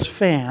Eagles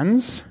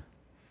fans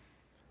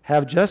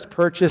have just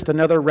purchased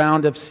another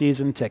round of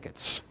season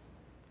tickets.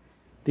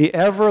 The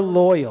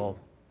ever-loyal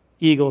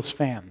Eagles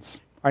fans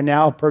are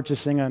now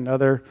purchasing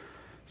another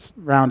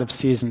round of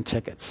season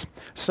tickets.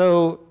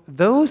 So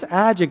those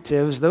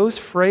adjectives, those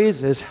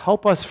phrases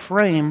help us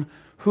frame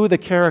who the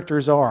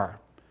characters are.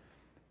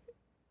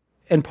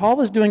 And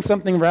Paul is doing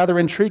something rather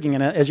intriguing.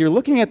 And as you're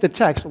looking at the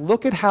text,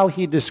 look at how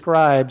he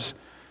describes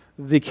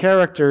the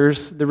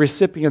characters, the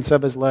recipients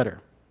of his letter.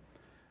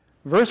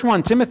 Verse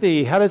 1,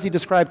 Timothy, how does he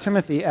describe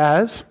Timothy?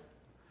 As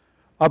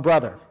a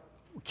brother,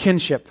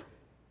 kinship,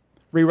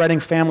 rewriting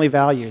family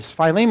values.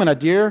 Philemon, a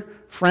dear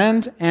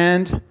friend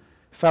and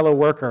fellow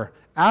worker.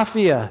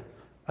 Apphia,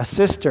 a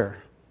sister.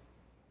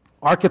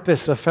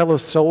 Archippus, a fellow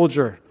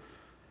soldier,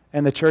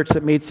 and the church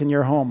that meets in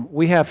your home.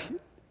 We have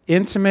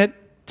intimate,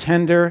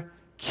 tender,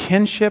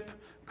 kinship,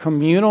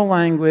 communal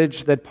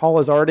language that Paul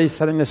is already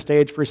setting the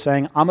stage for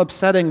saying, I'm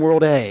upsetting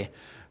world A,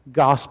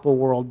 gospel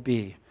world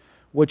B,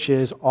 which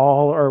is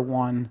all are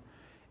one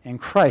in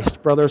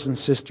Christ. Brothers and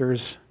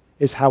sisters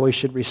is how we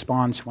should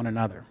respond to one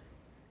another.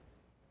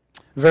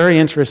 Very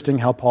interesting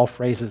how Paul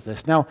phrases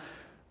this. Now,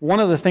 one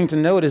of the things to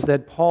note is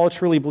that Paul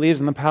truly believes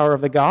in the power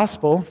of the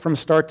gospel from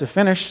start to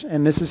finish,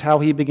 and this is how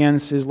he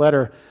begins his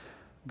letter.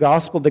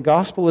 The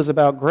gospel is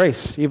about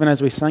grace, even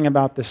as we sang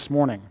about this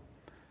morning.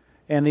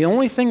 And the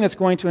only thing that's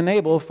going to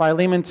enable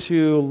Philemon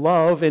to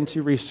love and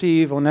to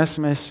receive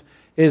Onesimus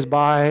is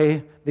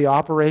by the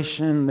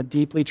operation, the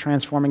deeply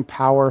transforming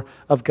power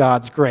of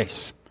God's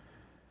grace.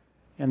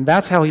 And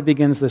that's how he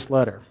begins this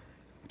letter.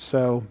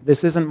 So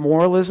this isn't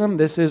moralism.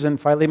 This isn't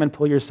Philemon,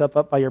 pull yourself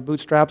up by your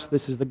bootstraps.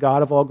 This is the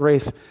God of all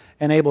grace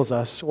enables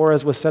us. Or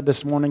as was said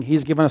this morning,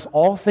 he's given us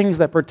all things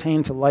that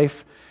pertain to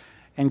life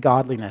and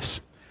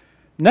godliness.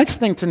 Next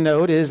thing to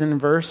note is in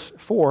verse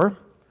 4,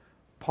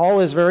 Paul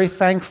is very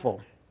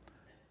thankful.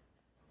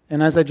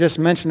 And as I just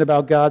mentioned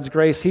about God's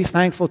grace, he's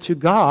thankful to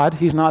God.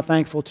 He's not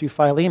thankful to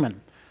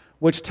Philemon,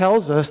 which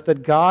tells us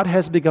that God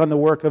has begun the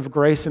work of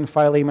grace in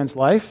Philemon's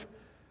life.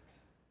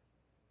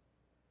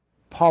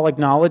 Paul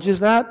acknowledges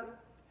that,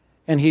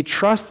 and he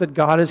trusts that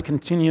God is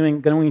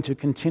going to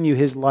continue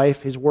his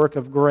life, his work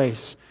of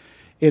grace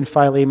in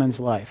Philemon's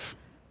life.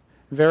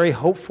 Very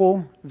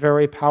hopeful,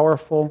 very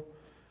powerful,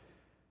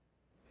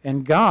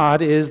 and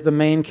God is the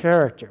main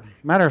character.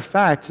 Matter of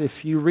fact,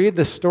 if you read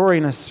the story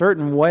in a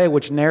certain way,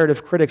 which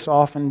narrative critics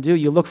often do,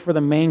 you look for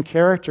the main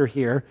character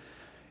here.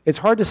 It's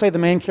hard to say the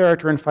main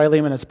character in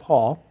Philemon is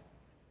Paul.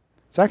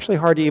 It's actually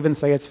hard to even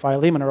say it's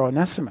Philemon or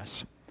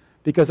Onesimus,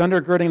 because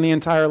undergirding the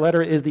entire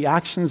letter is the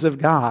actions of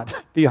God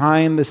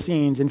behind the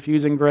scenes,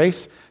 infusing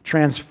grace,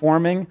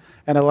 transforming,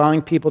 and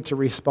allowing people to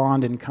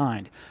respond in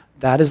kind.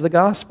 That is the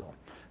gospel.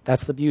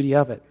 That's the beauty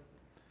of it.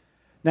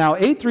 Now,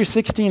 8 through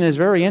 16 is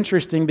very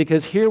interesting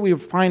because here we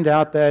find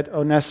out that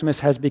Onesimus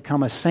has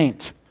become a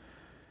saint.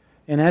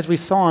 And as we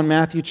saw in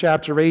Matthew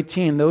chapter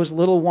 18, those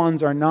little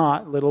ones are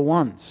not little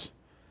ones.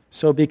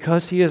 So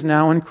because he is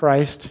now in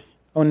Christ,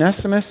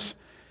 Onesimus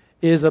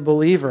is a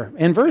believer.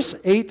 And verse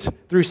 8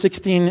 through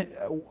 16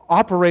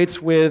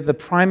 operates with the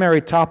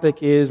primary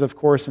topic is, of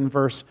course, in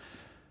verse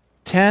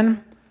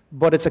 10,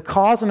 but it's a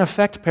cause and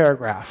effect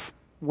paragraph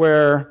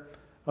where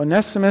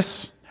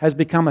Onesimus has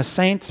become a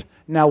saint.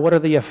 Now, what are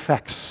the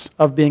effects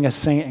of being a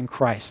saint in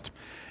Christ?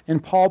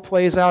 And Paul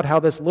plays out how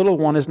this little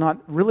one is not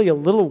really a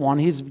little one.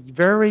 He's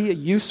very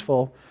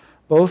useful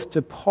both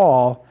to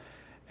Paul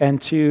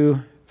and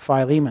to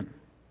Philemon.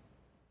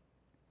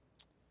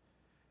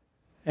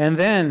 And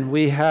then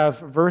we have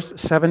verse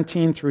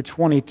 17 through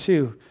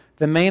 22.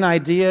 The main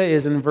idea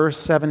is in verse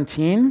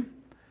 17,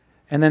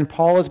 and then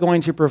Paul is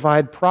going to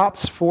provide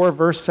props for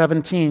verse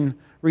 17.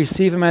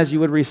 Receive him as you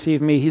would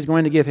receive me. He's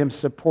going to give him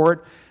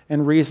support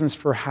and reasons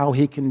for how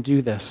he can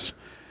do this.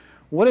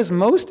 What is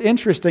most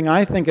interesting,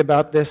 I think,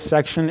 about this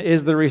section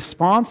is the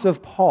response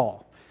of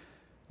Paul.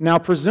 Now,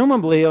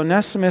 presumably,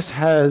 Onesimus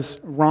has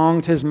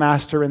wronged his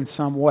master in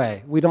some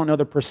way. We don't know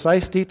the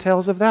precise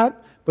details of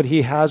that, but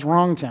he has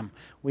wronged him.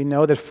 We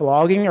know that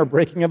flogging or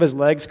breaking of his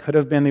legs could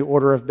have been the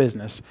order of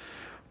business.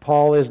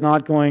 Paul is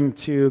not going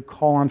to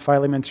call on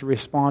Philemon to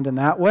respond in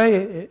that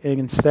way,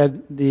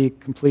 instead the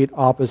complete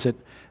opposite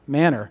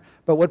manner.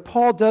 But what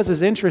Paul does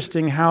is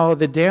interesting, how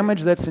the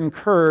damage that's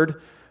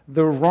incurred,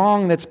 the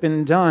wrong that's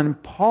been done,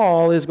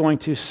 Paul is going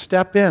to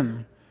step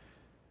in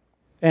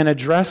and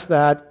address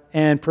that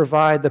and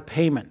provide the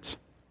payment.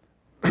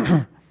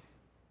 I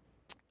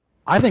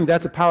think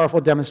that's a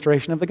powerful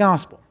demonstration of the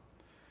gospel.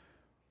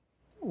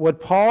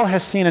 What Paul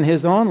has seen in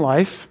his own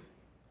life,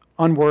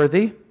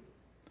 unworthy,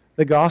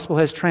 the gospel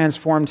has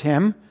transformed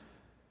him.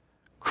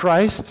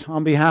 Christ,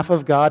 on behalf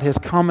of God, has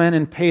come in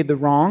and paid the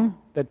wrong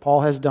that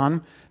Paul has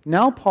done.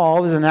 Now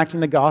Paul is enacting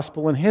the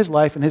gospel in his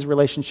life and his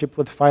relationship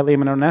with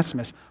Philemon and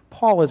Onesimus.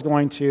 Paul is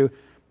going to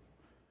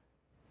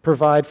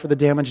provide for the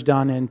damage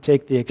done and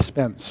take the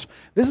expense.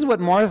 This is what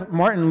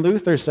Martin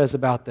Luther says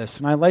about this,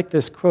 and I like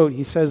this quote.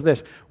 He says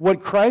this: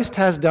 "What Christ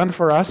has done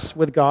for us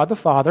with God the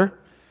Father,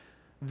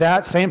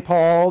 that St.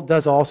 Paul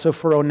does also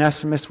for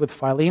Onesimus with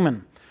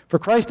Philemon. For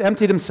Christ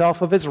emptied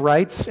himself of his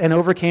rights and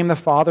overcame the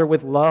Father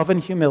with love and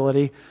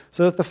humility,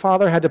 so that the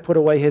Father had to put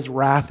away his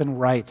wrath and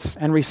rights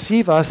and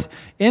receive us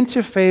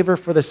into favor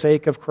for the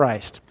sake of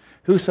Christ,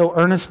 who so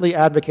earnestly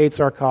advocates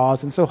our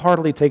cause and so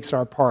heartily takes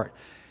our part."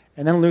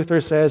 And then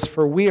Luther says,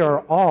 "For we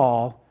are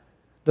all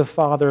the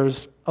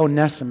Father's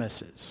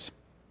Onesimuses."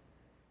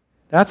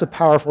 That's a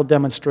powerful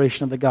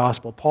demonstration of the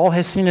gospel. Paul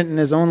has seen it in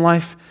his own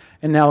life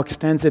and now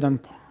extends it on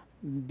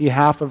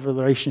behalf of the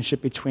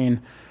relationship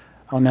between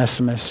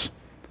Onesimus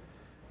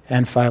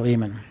and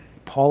Philemon.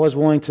 Paul is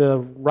willing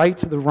to right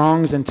the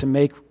wrongs and to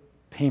make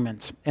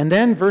payments. And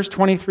then verse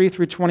 23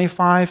 through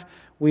 25,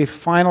 we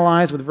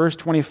finalize with verse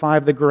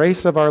 25, "The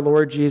grace of our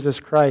Lord Jesus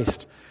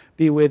Christ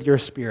be with your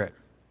spirit."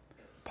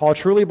 Paul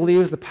truly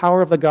believes the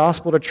power of the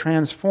gospel to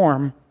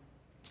transform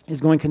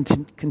is going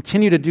to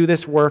continue to do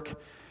this work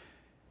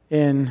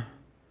in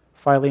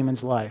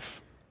Philemon's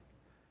life.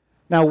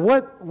 Now,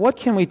 what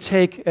can we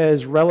take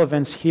as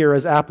relevance here,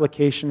 as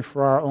application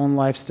for our own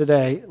lives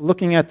today,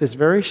 looking at this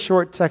very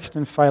short text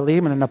in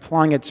Philemon and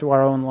applying it to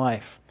our own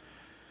life?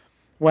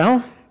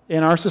 Well,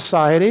 in our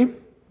society,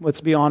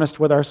 let's be honest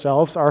with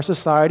ourselves, our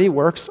society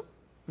works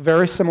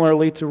very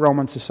similarly to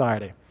Roman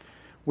society.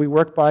 We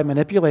work by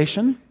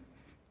manipulation,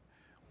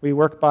 we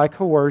work by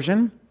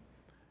coercion,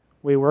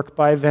 we work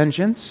by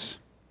vengeance,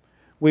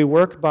 we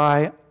work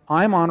by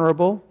I'm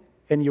honorable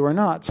and you are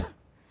not.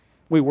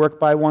 We work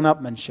by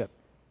one-upmanship.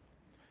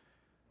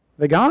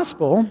 The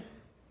gospel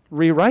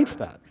rewrites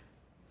that.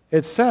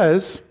 It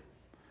says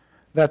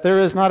that there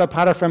is not a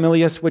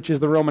paterfamilias, which is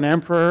the Roman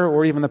emperor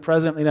or even the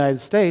president of the United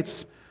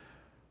States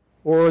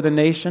or the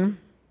nation,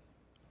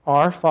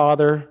 Our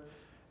Father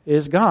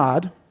is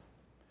God,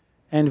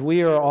 and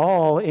we are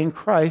all in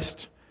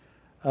Christ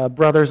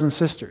brothers and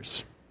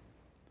sisters.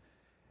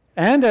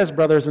 And as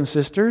brothers and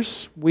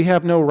sisters, we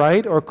have no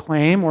right or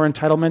claim or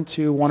entitlement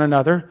to one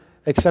another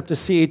except to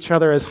see each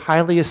other as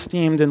highly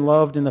esteemed and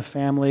loved in the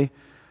family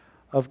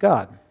of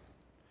God.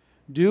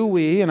 Do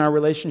we, in our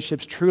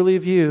relationships, truly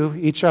view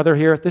each other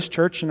here at this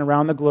church and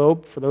around the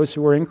globe, for those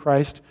who are in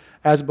Christ,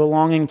 as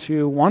belonging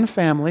to one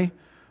family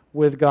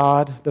with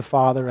God the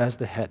Father as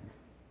the head?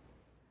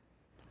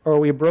 Or are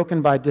we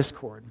broken by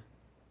discord?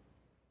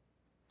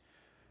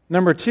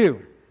 Number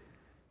 2,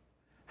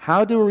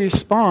 how do we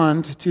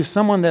respond to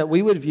someone that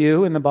we would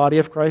view in the body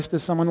of Christ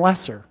as someone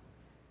lesser?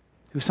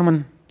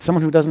 Someone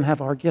who doesn't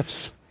have our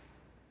gifts,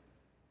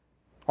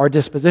 our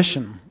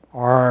disposition,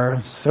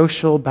 our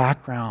social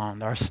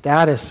background, our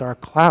status, our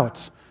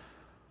clout,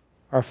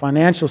 our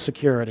financial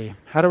security.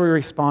 How do we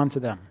respond to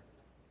them?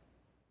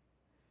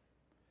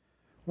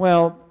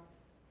 Well,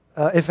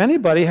 if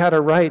anybody had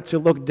a right to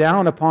look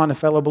down upon a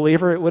fellow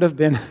believer, it would have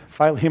been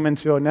Philemon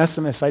to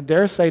Onesimus. I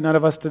dare say none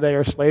of us today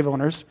are slave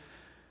owners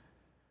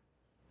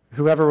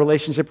who have a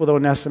relationship with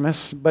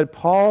Onesimus, but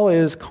Paul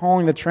is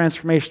calling the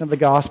transformation of the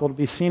gospel to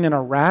be seen in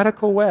a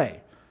radical way,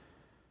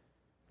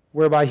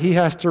 whereby he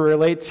has to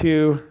relate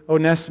to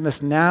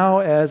Onesimus now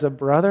as a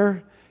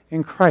brother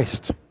in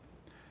Christ.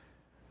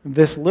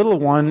 This little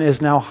one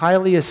is now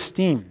highly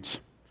esteemed,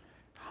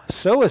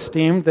 so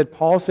esteemed that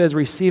Paul says,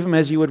 receive him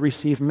as you would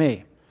receive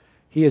me.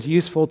 He is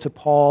useful to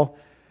Paul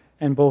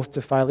and both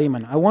to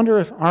Philemon. I wonder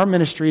if our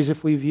ministries,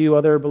 if we view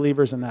other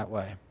believers in that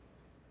way.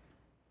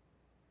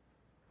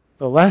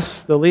 The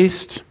less, the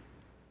least,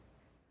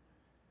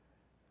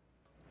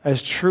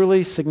 as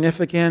truly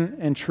significant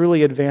and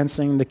truly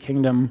advancing the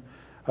kingdom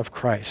of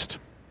Christ.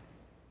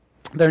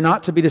 They're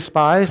not to be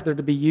despised, they're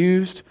to be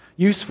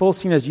useful,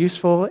 seen as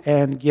useful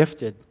and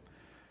gifted.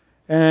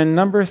 And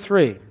number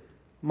 3,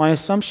 my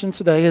assumption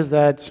today is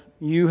that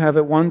you have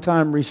at one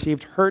time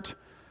received hurt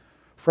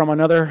from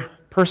another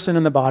person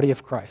in the body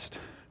of Christ.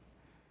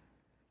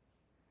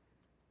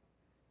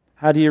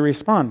 How do you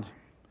respond?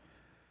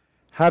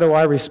 How do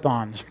I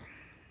respond?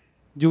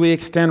 Do we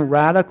extend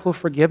radical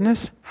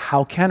forgiveness?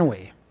 How can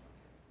we?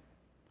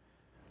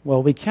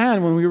 Well, we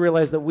can when we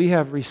realize that we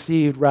have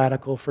received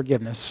radical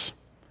forgiveness.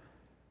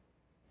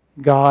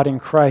 God in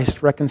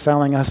Christ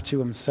reconciling us to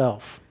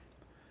himself.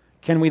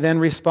 Can we then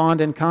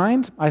respond in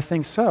kind? I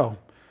think so.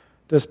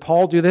 Does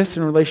Paul do this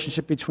in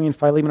relationship between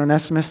Philemon and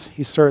Onesimus?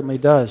 He certainly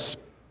does.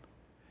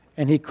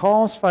 And he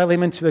calls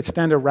Philemon to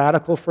extend a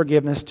radical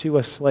forgiveness to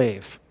a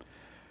slave.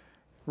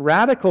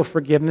 Radical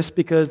forgiveness,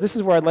 because this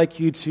is where I'd like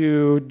you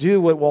to do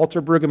what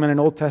Walter Brueggemann, an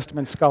Old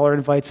Testament scholar,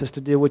 invites us to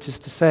do, which is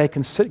to say,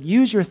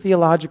 use your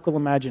theological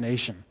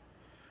imagination.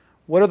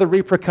 What are the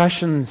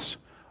repercussions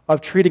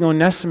of treating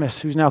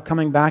Onesimus, who's now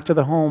coming back to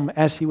the home,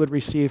 as he would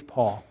receive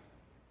Paul?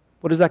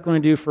 What is that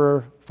going to do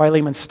for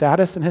Philemon's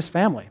status and his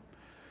family?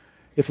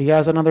 If he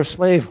has another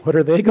slave, what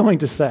are they going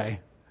to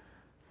say?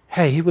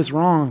 Hey, he was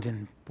wronged,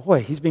 and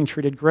boy, he's being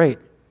treated great.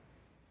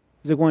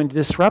 Is it going to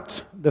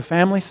disrupt the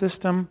family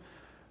system,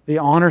 the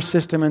honor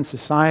system in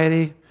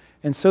society?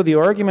 And so the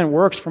argument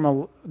works from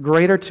a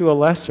greater to a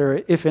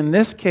lesser. If in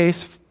this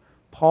case,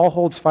 Paul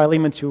holds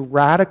Philemon to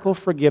radical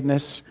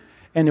forgiveness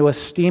and to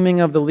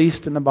esteeming of the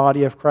least in the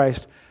body of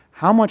Christ,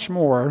 how much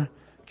more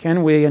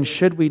can we and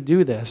should we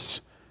do this?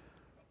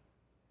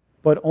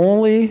 But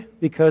only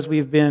because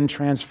we've been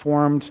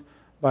transformed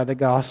by the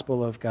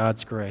gospel of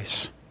God's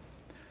grace.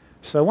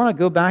 So I want to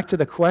go back to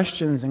the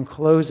questions in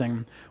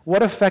closing.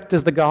 What effect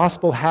does the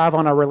gospel have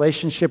on our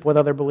relationship with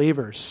other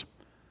believers?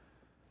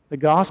 The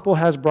gospel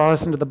has brought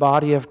us into the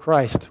body of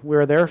Christ. We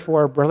are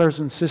therefore brothers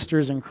and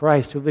sisters in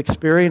Christ who have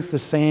experienced the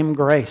same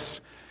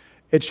grace.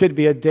 It should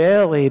be a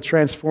daily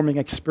transforming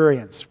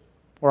experience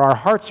where our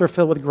hearts are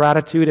filled with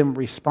gratitude and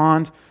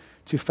respond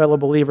to fellow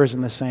believers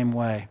in the same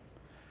way.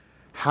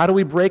 How do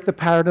we break the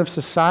pattern of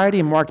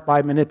society marked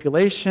by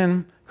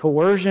manipulation,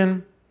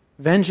 coercion,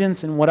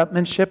 vengeance, and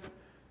one-upmanship?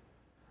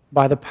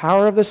 By the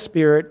power of the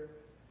Spirit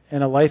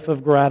and a life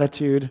of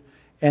gratitude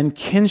and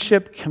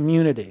kinship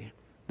community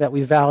that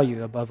we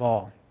value above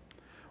all.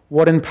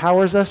 What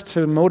empowers us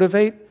to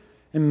motivate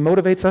and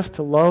motivates us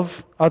to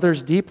love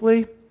others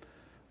deeply?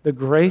 The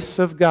grace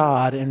of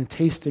God and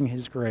tasting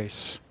his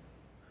grace.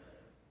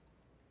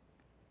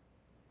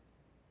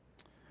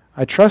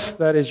 I trust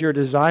that is your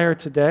desire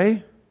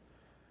today.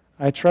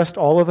 I trust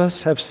all of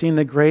us have seen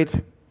the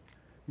great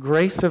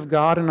grace of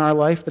God in our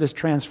life that has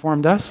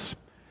transformed us.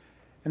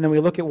 And then we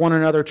look at one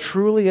another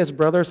truly as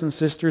brothers and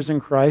sisters in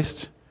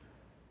Christ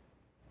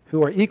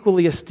who are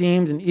equally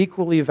esteemed and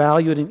equally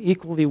valued and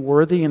equally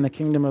worthy in the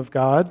kingdom of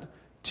God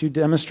to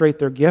demonstrate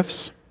their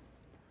gifts.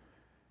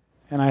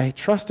 And I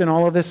trust in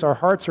all of this, our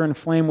hearts are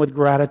inflamed with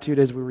gratitude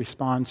as we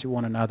respond to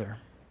one another.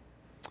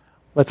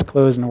 Let's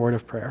close in a word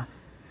of prayer.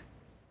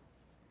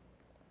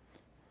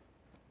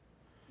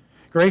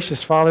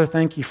 Gracious Father,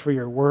 thank you for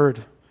your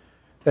word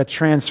that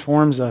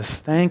transforms us.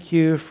 Thank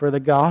you for the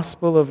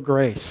gospel of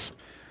grace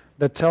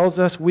that tells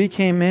us we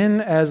came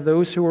in as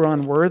those who were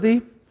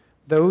unworthy,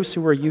 those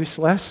who were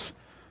useless,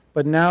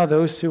 but now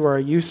those who are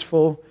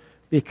useful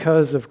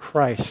because of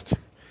Christ.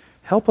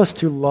 Help us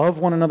to love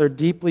one another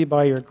deeply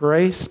by your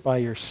grace, by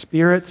your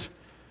Spirit.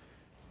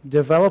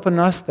 Develop in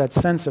us that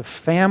sense of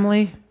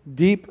family,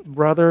 deep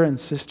brother and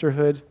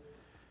sisterhood,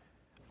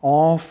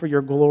 all for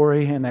your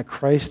glory, and that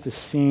Christ is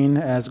seen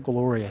as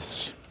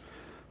glorious.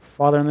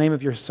 Father, in the name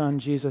of your Son,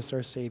 Jesus,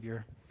 our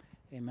Savior,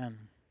 amen.